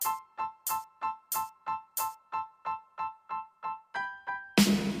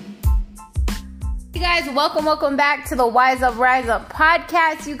guys, welcome back to the Wise Up Rise Up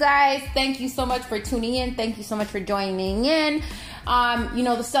podcast. You guys, thank you so much for tuning in. Thank you so much for joining in.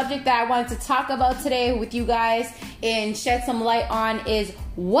 The subject that I wanted to talk about today with you guys and shed some light on is,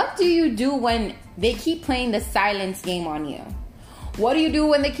 what do you do when they keep playing the silence game on you? What do you do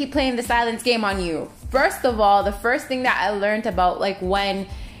when they keep playing the silence game on you? First of all, the first thing that I learned about when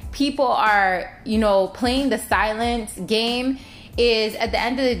people are, playing the silence game is, at the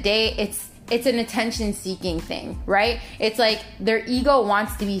end of the day, it's an attention seeking thing, right? It's like their ego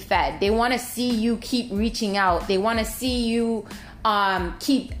wants to be fed. They want to see you keep reaching out. They want to see you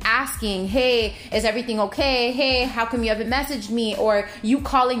keep asking, hey, is everything okay? Hey, how come you haven't messaged me? Or you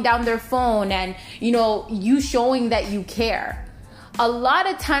calling down their phone and, you showing that you care. A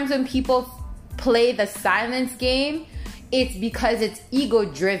lot of times when people play the silence game, it's because it's ego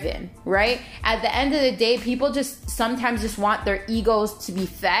driven, right? At the end of the day, people sometimes just want their egos to be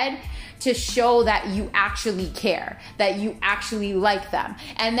fed to show that you actually care, that you actually like them.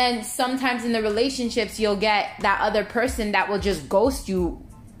 And then sometimes in the relationships, you'll get that other person that will just ghost you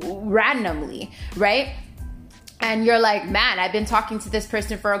randomly, right? And you're like, man, I've been talking to this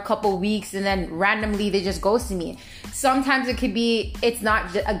person for a couple weeks and then randomly they just ghosted me. Sometimes it could be, it's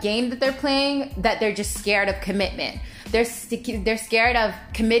not a game that they're playing, that they're just scared of commitment. They're scared of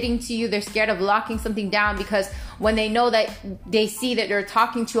committing to you. They're scared of locking something down, because when they know that they see that they're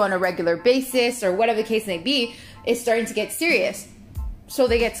talking to you on a regular basis or whatever the case may be, it's starting to get serious. So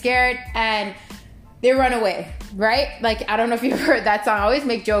they get scared and they run away, right? Like, I don't know if you've heard that song. I always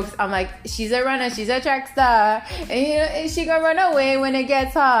make jokes. I'm like, she's a runner, she's a track star, and she gonna run away when it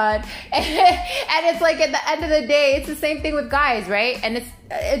gets hard. And it's like, at the end of the day, it's the same thing with guys, right? And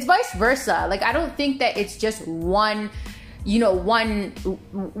it's vice versa. Like, I don't think that it's just one, it's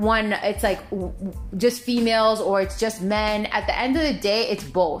like just females or it's just men. At the end of the day, it's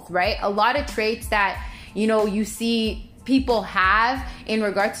both, right? A lot of traits that, you see people have in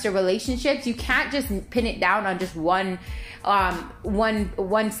regards to relationships, you can't just pin it down on just one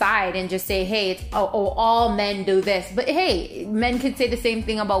side and just say, hey, it's all men do this. But hey, men could say the same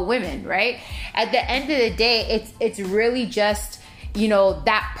thing about women, right? At the end of the day, it's really just,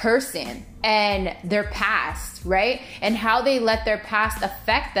 that person and their past, right? And how they let their past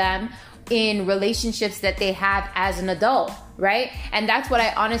affect them in relationships that they have as an adult, right? And that's what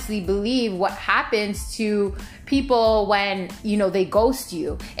I honestly believe what happens to people when, they ghost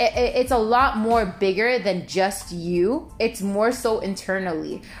you. It's a lot more bigger than just you. It's more so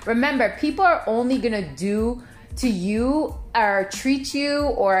internally. Remember, people are only gonna do to you or treat you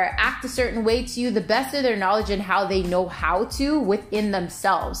or act a certain way to you the best of their knowledge and how they know how to within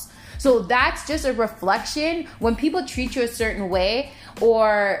themselves. So that's just a reflection. When people treat you a certain way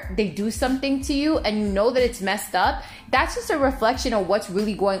or they do something to you and you know that it's messed up, that's just a reflection of what's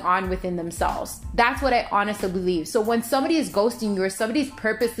really going on within themselves. That's what I honestly believe. So when somebody is ghosting you or somebody's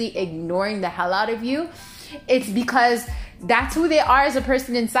purposely ignoring the hell out of you, it's because that's who they are as a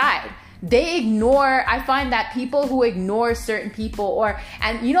person inside. They ignore, I find that people who ignore certain people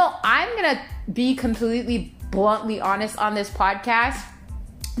I'm gonna be completely bluntly honest on this podcast,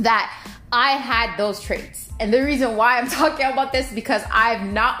 that I had those traits. And the reason why I'm talking about this, because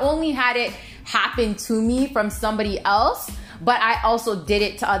I've not only had it happen to me from somebody else, but I also did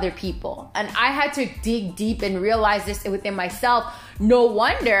it to other people. And I had to dig deep and realize this within myself. No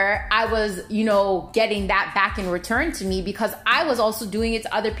wonder I was, getting that back in return to me, because I was also doing it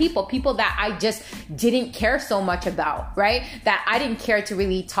to other people that I just didn't care so much about, right? That I didn't care to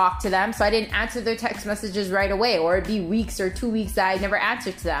really talk to them. So I didn't answer their text messages right away, or it'd be weeks or 2 weeks that I never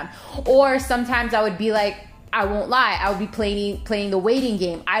answered to them. Or sometimes I would be like, I won't lie, I would be playing the waiting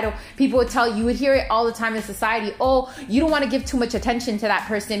game. People would tell you would hear it all the time in society. Oh, you don't want to give too much attention to that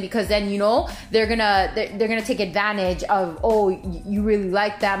person, because then they're gonna take advantage of, oh, you really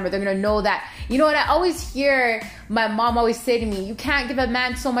like them, or they're gonna know that. And I always hear my mom always say to me, you can't give a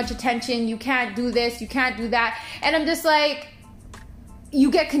man so much attention, you can't do this, you can't do that. And I'm just like,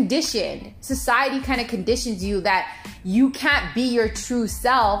 you get conditioned. Society kind of conditions you that you can't be your true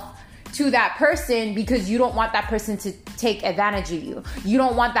self to that person, because you don't want that person to take advantage of you. You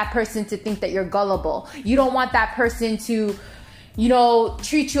don't want that person to think that you're gullible. You don't want that person to,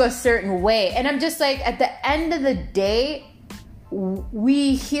 treat you a certain way. And I'm just like, at the end of the day,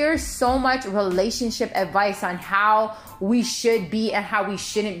 we hear so much relationship advice on how we should be and how we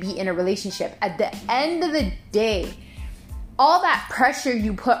shouldn't be in a relationship. At the end of the day, all that pressure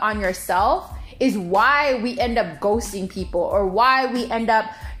you put on yourself is why we end up ghosting people, or why we end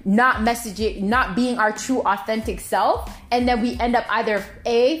up not messaging, not being our true authentic self. And then we end up either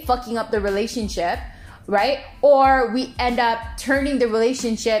A, fucking up the relationship, right? Or we end up turning the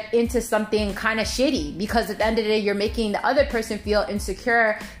relationship into something kind of shitty, because at the end of the day, you're making the other person feel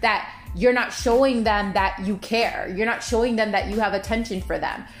insecure that you're not showing them that you care. You're not showing them that you have attention for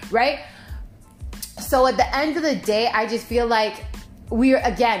them, right? So at the end of the day, I just feel like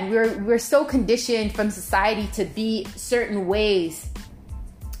we're so conditioned from society to be certain ways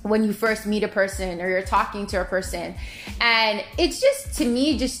when you first meet a person or you're talking to a person. And it's just, to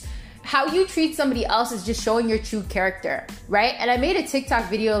me, just how you treat somebody else is just showing your true character, right? And I made a TikTok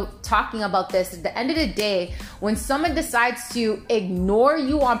video talking about this. At the end of the day, when someone decides to ignore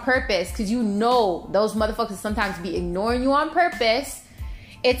you on purpose, because you know those motherfuckers sometimes be ignoring you on purpose,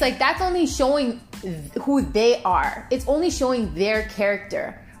 it's like that's only showing who they are. It's only showing their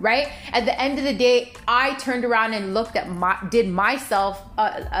character, right? At the end of the day, I turned around and did myself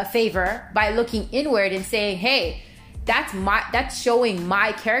a favor by looking inward and saying, hey, that's showing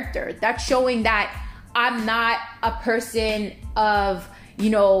my character. That's showing that I'm not a person of,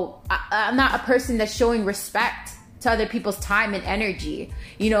 I'm not a person that's showing respect to other people's time and energy.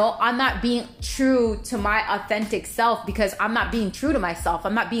 I'm not being true to my authentic self because I'm not being true to myself.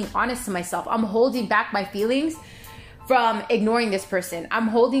 I'm not being honest to myself. I'm holding back my feelings from ignoring this person. I'm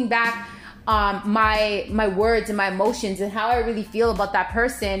holding back my words and my emotions and how I really feel about that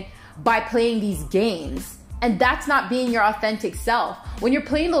person by playing these games. And that's not being your authentic self. When you're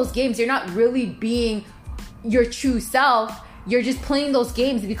playing those games, you're not really being your true self. You're just playing those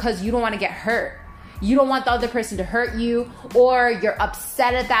games because you don't want to get hurt. You don't want the other person to hurt you, or you're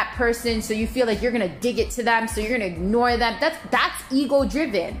upset at that person, so you feel like you're gonna dig it to them, so you're gonna ignore them. That's ego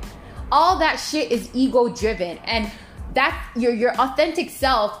driven. All that shit is ego driven, and that your authentic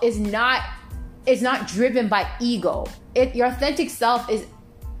self is not driven by ego. Your authentic self is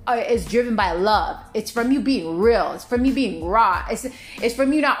driven by love. It's from you being real. It's from you being raw. It's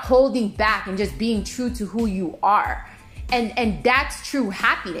from you not holding back and just being true to who you are. And that's true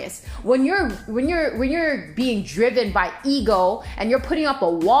happiness. When you're being driven by ego and you're putting up a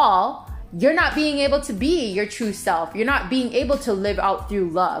wall, you're not being able to be your true self. You're not being able to live out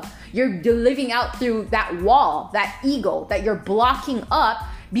through love. You're living out through that wall, that ego that you're blocking up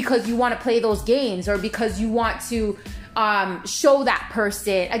because you want to play those games, or because you want to show that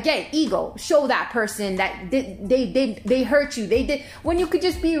person, again, ego, show that person that they hurt you. They did, when you could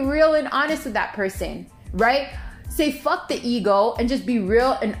just be real and honest with that person, right? Say fuck the ego and just be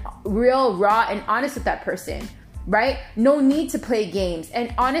real, raw and honest with that person, right? No need to play games.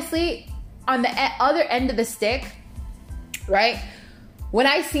 And honestly, on the other end of the stick, right? When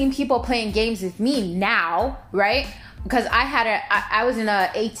I seen people playing games with me now, right? Because I was in a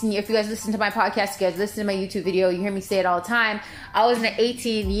 18 year, if you guys listen to my podcast, you guys listen to my YouTube video, you hear me say it all the time. I was in an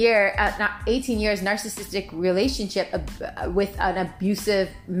 18 years narcissistic relationship with an abusive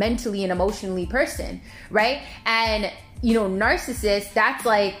mentally and emotionally person, right? And, narcissists, that's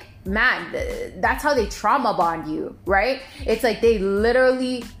like, man, that's how they trauma bond you, right? It's like they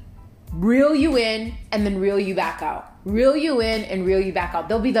literally reel you in and then reel you back out. Reel you in and reel you back out.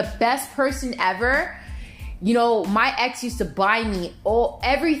 They'll be the best person ever. My ex used to buy me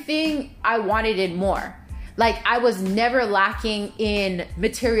everything I wanted and more. Like, I was never lacking in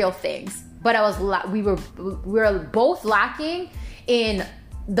material things, but we were both lacking in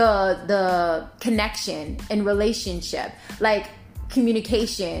the connection and relationship, like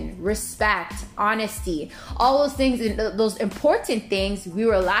communication, respect, honesty, all those things, those important things we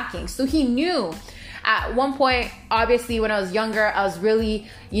were lacking. So he knew. At one point, obviously, when I was younger, I was really,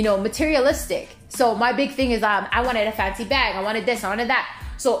 materialistic. So my big thing is, I wanted a fancy bag. I wanted this, I wanted that.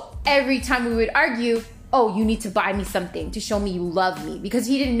 So every time we would argue, oh, you need to buy me something to show me you love me, because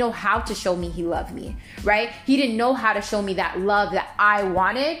he didn't know how to show me he loved me, right? He didn't know how to show me that love that I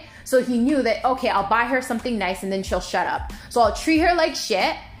wanted. So he knew that, okay, I'll buy her something nice and then she'll shut up. So I'll treat her like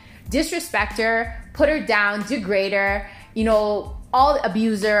shit, disrespect her, put her down, degrade her,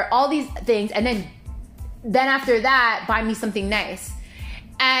 abuse her, all these things. And then after that, buy me something nice.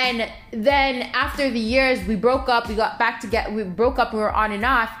 And then after the years, we broke up, we got back together, we broke up, we were on and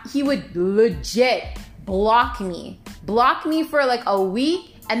off. He would legit block me for like a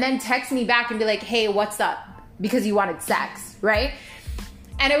week and then text me back and be like, hey, what's up? Because he wanted sex, right?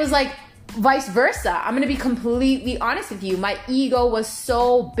 And it was like vice versa. I'm gonna be completely honest with you. My ego was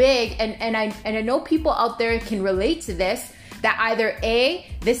so big, and I know people out there can relate to this, that either A,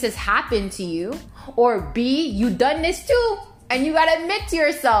 this has happened to you, or B, you done this too. And you gotta admit to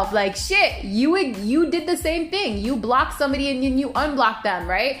yourself, like, shit, you did the same thing. You blocked somebody and then you unblocked them,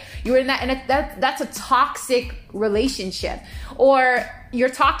 right? You were in that, and that's a toxic relationship. Or you're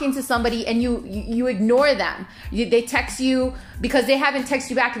talking to somebody and you ignore them. They text you because they haven't texted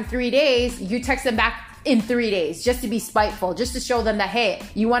you back in 3 days. You text them back in 3 days just to be spiteful, just to show them that, hey,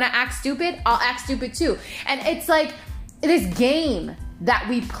 you want to act stupid? I'll act stupid too. And it's like this game that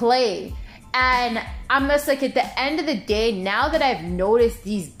we play. And I'm just like, at the end of the day, now that I've noticed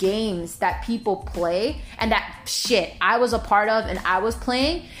these games that people play and that shit I was a part of and I was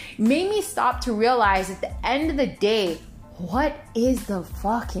playing, made me stop to realize at the end of the day, what is the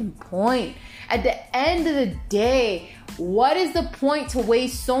fucking point? At the end of the day, what is the point to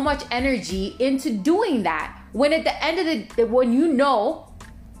waste so much energy into doing that? When at the end of the, when you know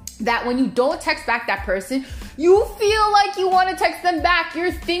that when you don't text back that person, you feel like you want to text them back.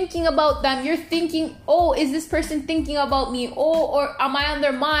 You're thinking about them. You're thinking, oh, is this person thinking about me? Oh, or am I on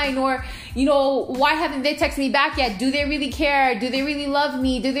their mind? Or, you know, why haven't they texted me back yet? Do they really care? Do they really love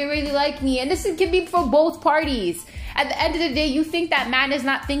me? Do they really like me? And this can be for both parties. At the end of the day, you think that man is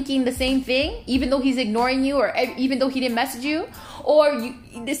not thinking the same thing, even though he's ignoring you, or even though he didn't message you. Or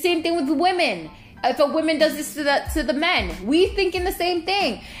the same thing with women. If a woman does this to the men, we thinking the same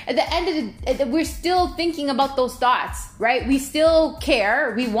thing. At the end of the, we're still thinking about those thoughts, right? We still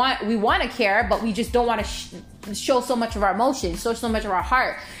care. We want to care, but we just don't want to show so much of our emotions, so much of our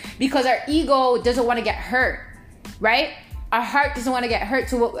heart, because our ego doesn't want to get hurt, right? Our heart doesn't want to get hurt,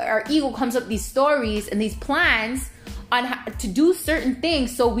 so our ego comes up with these stories and these plans on how to do certain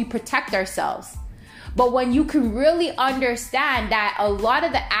things so we protect ourselves. But when you can really understand that a lot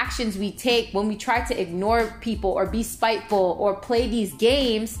of the actions we take when we try to ignore people or be spiteful or play these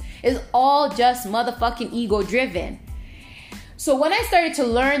games is all just motherfucking ego driven. So when I started to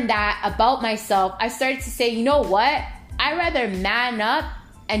learn that about myself, I started to say, you know what? I'd rather man up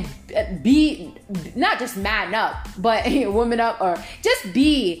and be, not just man up, but woman up, or just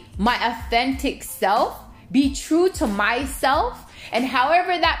be my authentic self, be true to myself. And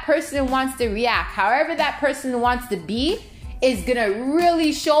however that person wants to react, however that person wants to be, is gonna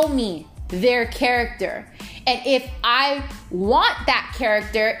really show me their character. And if I want that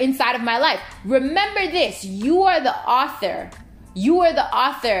character inside of my life, remember this, you are the author. You are the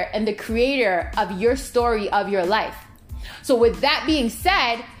author and the creator of your story of your life. So with that being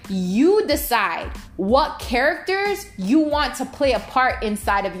said, you decide what characters you want to play a part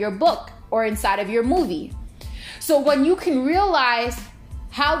inside of your book or inside of your movie. So when you can realize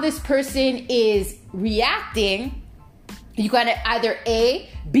how this person is reacting, you gotta either A,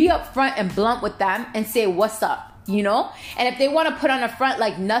 be upfront and blunt with them and say, what's up, you know? And if they wanna put on a front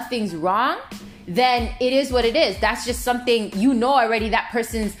like nothing's wrong, then it is what it is. That's just something, you know already, that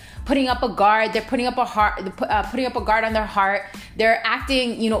person's putting up a guard, they're putting up putting up a guard on their heart, they're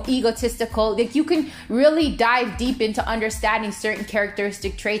acting, you know, egotistical. Like, you can really dive deep into understanding certain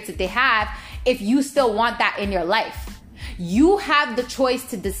characteristic traits that they have if you still want that in your life. You have the choice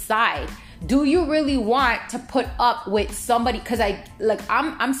to decide, do you really want to put up with somebody? Because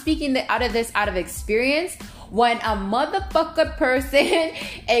I'm speaking out of experience. When a motherfucker person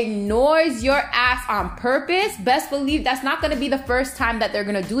ignores your ass on purpose, best believe that's not going to be the first time that they're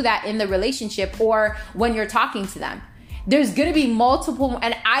going to do that in the relationship or when you're talking to them. There's going to be multiple,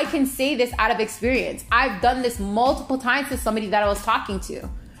 and I can say this out of experience. I've done this multiple times to somebody that I was talking to,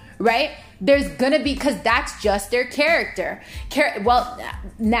 right? There's going to be, because that's just their character. Well,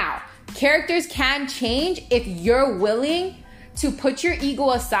 now, characters can change if you're willing to put your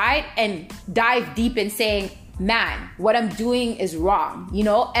ego aside and dive deep in saying, man, what I'm doing is wrong. You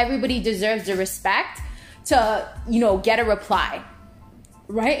know, everybody deserves the respect to, you know, get a reply,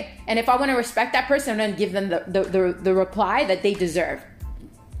 right? And if I want to respect that person, I'm going to give them the reply that they deserve.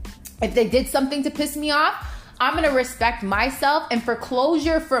 If they did something to piss me off, I'm going to respect myself, and for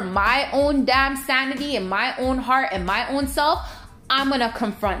closure for my own damn sanity and my own heart and my own self, I'm going to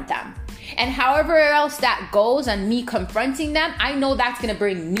confront them. And however else that goes and me confronting them, I know that's going to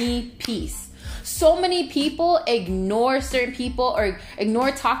bring me peace. So many people ignore certain people or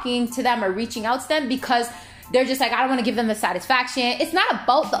ignore talking to them or reaching out to them because they're just like, I don't want to give them the satisfaction. It's not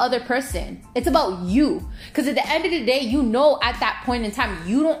about the other person. It's about you. Because at the end of the day, you know at that point in time,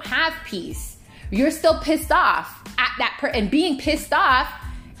 you don't have peace. You're still pissed off at that and being pissed off,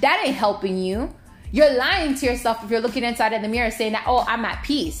 that ain't helping you. You're lying to yourself if you're looking inside of the mirror saying that, oh, I'm at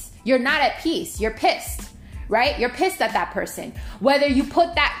peace. You're not at peace. You're pissed. Right? You're pissed at that person. Whether you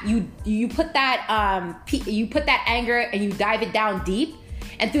put that you put that anger and you dive it down deep,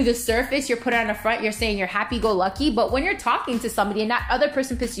 and through the surface you're putting on the front, you're saying you're happy-go-lucky, but when you're talking to somebody and that other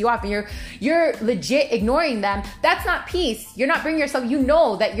person pisses you off and you're legit ignoring them, that's not peace. You're not bringing yourself, you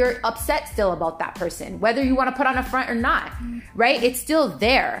know that you're upset still about that person, whether you want to put on a front or not, right? It's still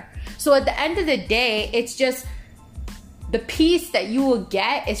there. So at the end of the day, it's just the peace that you will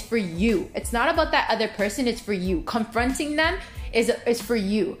get is for you. It's not about that other person, it's for you. Confronting them is for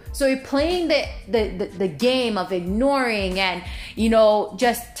you. So you're playing the game of ignoring and, you know,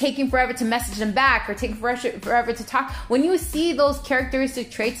 just taking forever to message them back or taking forever to talk. When you see those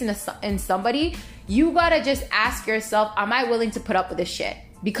characteristic traits in somebody, you gotta just ask yourself, am I willing to put up with this shit?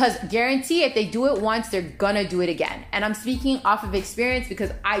 Because guarantee if they do it once, they're gonna do it again. And I'm speaking off of experience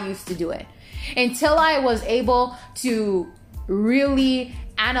because I used to do it. Until I was able to really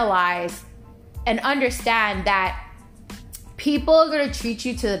analyze and understand that people are going to treat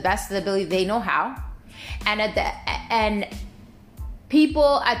you to the best of the ability they know how, and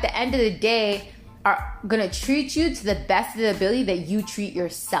people at the end of the day are going to treat you to the best of the ability that you treat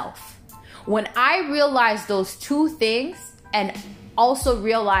yourself. When I realized those two things, and also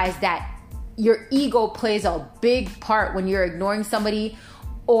realized that your ego plays a big part when you're ignoring somebody,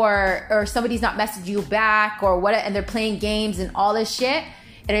 or somebody's not messaging you back, or what, and they're playing games and all this shit,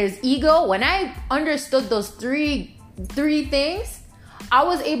 and it is ego. When I understood those three things, I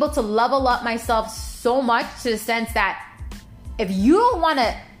was able to level up myself so much to the sense that if you don't want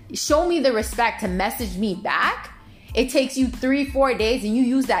to show me the respect to message me back, it takes you 3-4 days, and you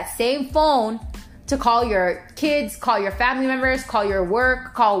use that same phone to call your kids, call your family members, call your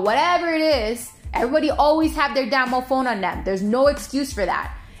work, call whatever it is. Everybody always have their damn phone on them. There's no excuse for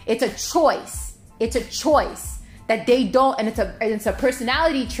that. It's a choice. It's a choice that they don't, and it's a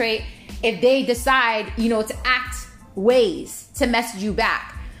personality trait if they decide, you know, to act ways to message you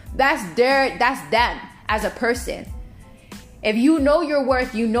back. That's them as a person. If you know your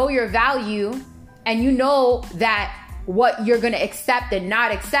worth, you know your value, and you know that what you're going to accept and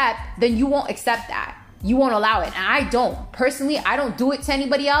not accept, then you won't accept that. You won't allow it. And I don't. Personally, I don't do it to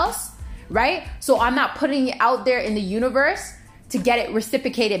anybody else, right? So I'm not putting it out there in the universe to get it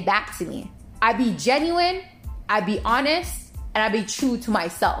reciprocated back to me. I be genuine, I be honest, and I be true to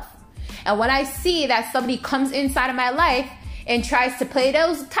myself. And when I see that somebody comes inside of my life and tries to play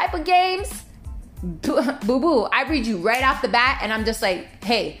those type of games, boo-boo, I read you right off the bat, and I'm just like,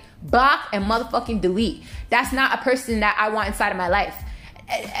 hey, block and motherfucking delete. That's not a person that I want inside of my life.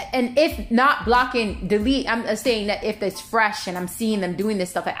 And if not blocking, delete, I'm saying that if it's fresh and I'm seeing them doing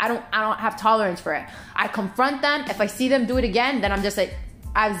this stuff, I don't have tolerance for it. I confront them. If I see them do it again, then I'm just like,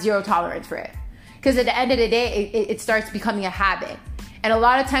 I have zero tolerance for it. Because at the end of the day, it starts becoming a habit. And a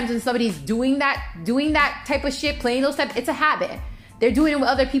lot of times when somebody's doing that type of shit, playing those type, it's a habit. They're doing it with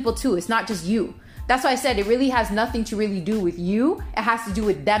other people too. It's not just you. That's why I said it really has nothing to really do with you. It has to do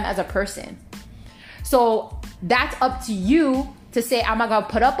with them as a person. So that's up to you to say, am I going to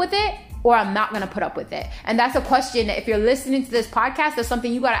put up with it or I'm not going to put up with it? And that's a question that if you're listening to this podcast, that's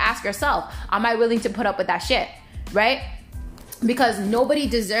something you got to ask yourself. Am I willing to put up with that shit? Right? Because nobody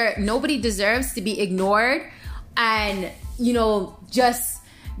deserves to be ignored and, you know, just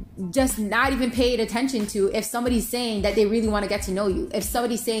not even paid attention to if somebody's saying that they really want to get to know you, if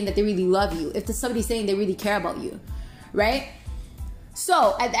somebody's saying that they really love you, if somebody's saying they really care about you, right?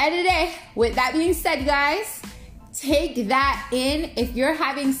 So at the end of the day, with that being said, guys, take that in. If you're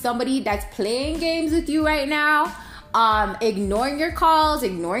having somebody that's playing games with you right now, ignoring your calls,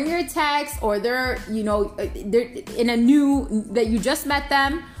 ignoring your texts, or they're in a new, that you just met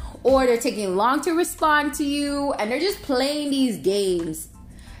them, or they're taking long to respond to you, and they're just playing these games,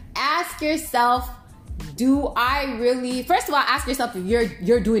 ask yourself, do I really, first of all, ask yourself if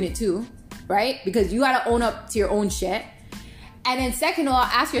you're doing it too, right? Because you got to own up to your own shit. And then second of all,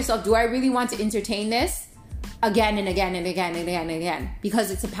 ask yourself, do I really want to entertain this again and again and again and again and again?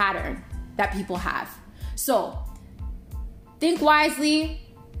 Because it's a pattern that people have. So think wisely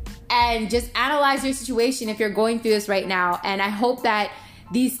and just analyze your situation if you're going through this right now. And I hope that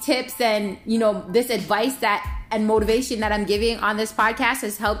these tips and, you know, this advice and motivation that I'm giving on this podcast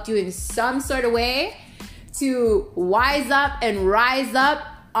has helped you in some sort of way to wise up and rise up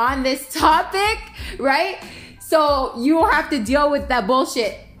on this topic, right? So you won't have to deal with that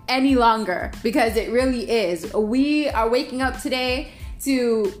bullshit any longer, because it really is. We are waking up today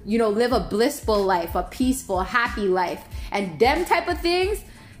to, you know, live a blissful life, a peaceful, happy life. And them type of things,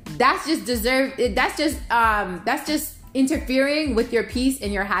 that's just interfering with your peace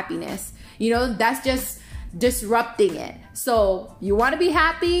and your happiness. You know, that's just disrupting it. So you want to be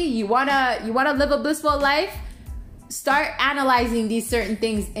happy, you want to live a blissful life, start analyzing these certain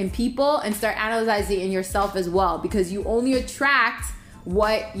things in people and start analyzing in yourself as well, because you only attract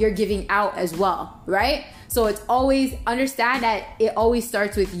what you're giving out as well, right? So it's always, understand that it always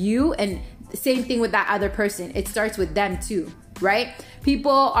starts with you, and same thing with that other person. It starts with them too, right?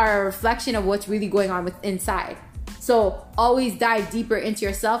 People are a reflection of what's really going on inside. So always dive deeper into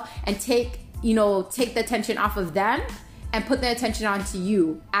yourself and take the attention off of them and put the attention onto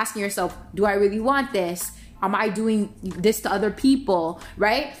you, asking yourself, do I really want this? Am I doing this to other people,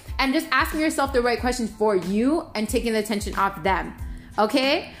 right? And just asking yourself the right questions for you and taking the attention off them,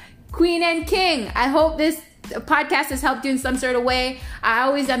 okay? Queen and King, I hope this podcast has helped you in some sort of way. I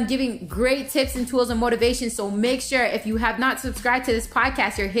always am giving great tips and tools and motivation. So make sure if you have not subscribed to this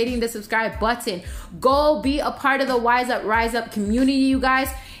podcast, you're hitting the subscribe button. Go be a part of the Wise Up, Rise Up community, you guys.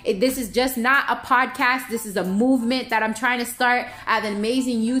 This is just not a podcast. This is a movement that I'm trying to start. I have an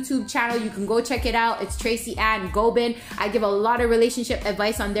amazing YouTube channel. You can go check it out. It's Tracy Ann Gobin. I give a lot of relationship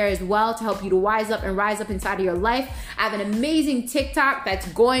advice on there as well to help you to wise up and rise up inside of your life. I have an amazing TikTok that's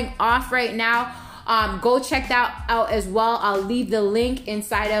going off right now. Go check that out as well. I'll leave the link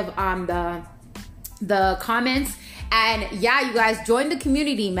inside of the comments. And yeah, you guys, join the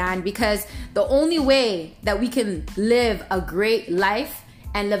community, man, because the only way that we can live a great life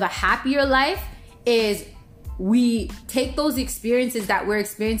and live a happier life is we take those experiences that we're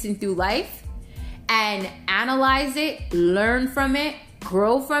experiencing through life and analyze it, learn from it,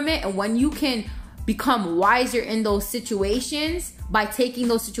 grow from it. And when you can become wiser in those situations by taking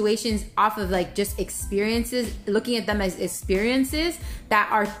those situations off of like just experiences, looking at them as experiences that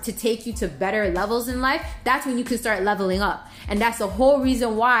are to take you to better levels in life, that's when you can start leveling up. And that's the whole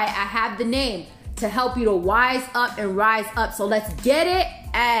reason why I have the name, to help you to wise up and rise up. So let's get it,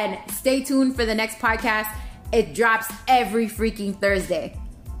 and stay tuned for the next podcast. It drops every freaking Thursday.